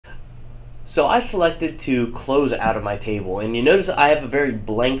So I selected to close out of my table, and you notice I have a very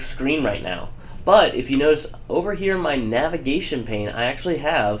blank screen right now. But if you notice over here in my navigation pane, I actually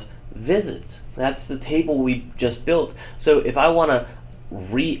have visits. That's the table we just built. So if I want to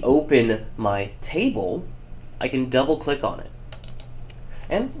reopen my table, I can double click on it.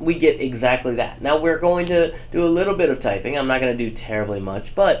 And we get exactly that. Now we're going to do a little bit of typing. I'm not going to do terribly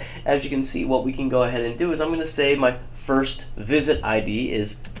much, but as you can see, what we can go ahead and do is I'm going to say my first visit ID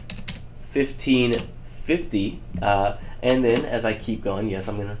is 1550, and then as I keep going, yes,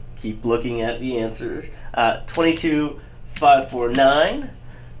 I'm going to keep looking at the answer, 22549.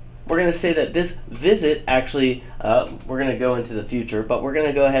 We're going to say that this visit actually, we're going to go into the future, but we're going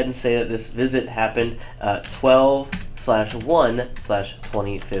to go ahead and say that this visit happened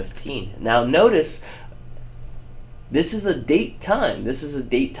 12/1/2015. Now notice, this is a date time. This is a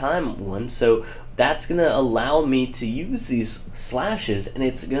date time one, so that's going to allow me to use these slashes, and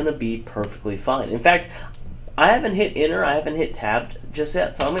it's going to be perfectly fine. In fact, I haven't hit enter, I haven't hit tab just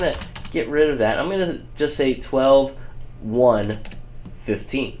yet, so I'm going to get rid of that. I'm going to just say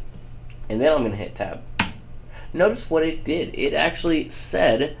 12/1/15. And then I'm going to hit tab. Notice what it did. It actually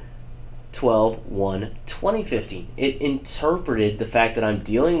said 12/1/2015. It interpreted the fact that I'm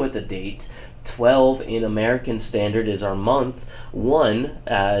dealing with a date. 12 in American Standard is our month. 1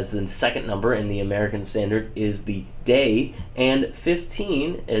 as the second number in the American Standard is the day. And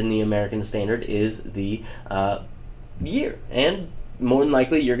 15 in the American Standard is the year. And more than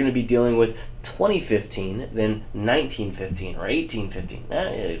likely, you're going to be dealing with 2015 than 1915 or 1815.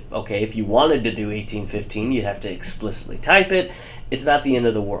 Okay, if you wanted to do 1815, you have to explicitly type it. It's not the end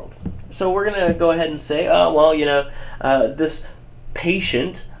of the world. So we're going to go ahead and say, oh, well, you know, this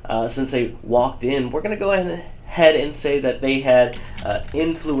patient, since they walked in, we're going to go ahead and say that they had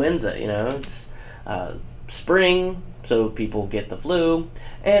influenza. You know, it's spring, so people get the flu.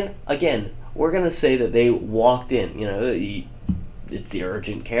 And again, we're going to say that they walked in. You know, it's the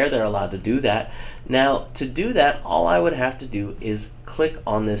urgent care, they're allowed to do that. Now, to do that, all I would have to do is click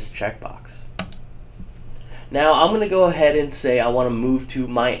on this checkbox. Now, I'm going to go ahead and say I want to move to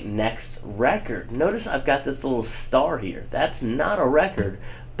my next record. Notice I've got this little star here. That's not a record,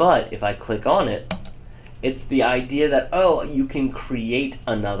 but if I click on it, it's the idea that, oh, you can create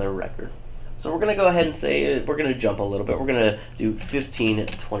another record. So we're going to go ahead and say, we're going to jump a little bit. We're going to do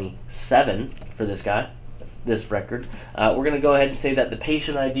 1527 for this guy. This record. We're going to go ahead and say that the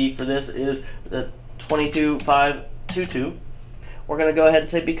patient ID for this is the 22522. We're going to go ahead and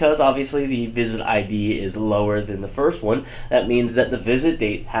say, because obviously the visit ID is lower than the first one, that means that the visit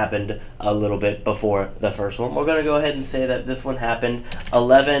date happened a little bit before the first one. We're going to go ahead and say that this one happened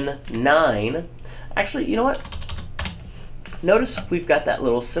 11/9. Actually, you know what? Notice we've got that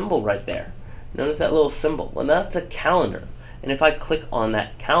little symbol right there. Notice that little symbol. Well, that's a calendar. And if I click on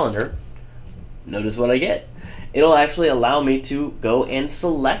that calendar, notice what I get. It'll actually allow me to go and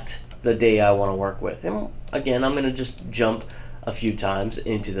select the day I want to work with. And again, I'm going to just jump a few times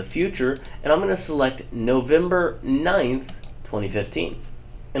into the future, and I'm going to select November 9th, 2015.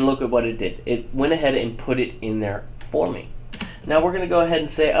 And look at what it did. It went ahead and put it in there for me. Now we're going to go ahead and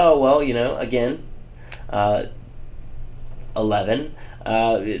say, oh, well, you know, again, 11.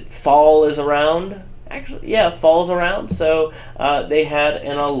 Fall is around. Actually, yeah, fall's around. So they had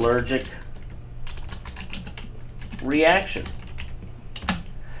an allergic reaction.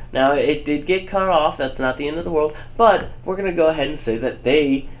 Now, it did get cut off. That's not the end of the world. But we're going to go ahead and say that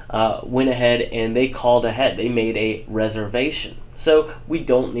they went ahead and they called ahead. They made a reservation. So we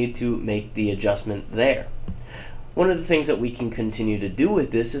don't need to make the adjustment there. One of the things that we can continue to do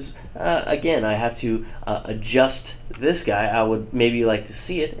with this is, again, I have to adjust this guy. I would maybe like to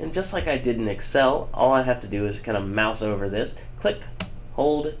see it. And just like I did in Excel, all I have to do is kind of mouse over this, click,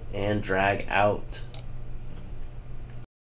 hold, and drag out.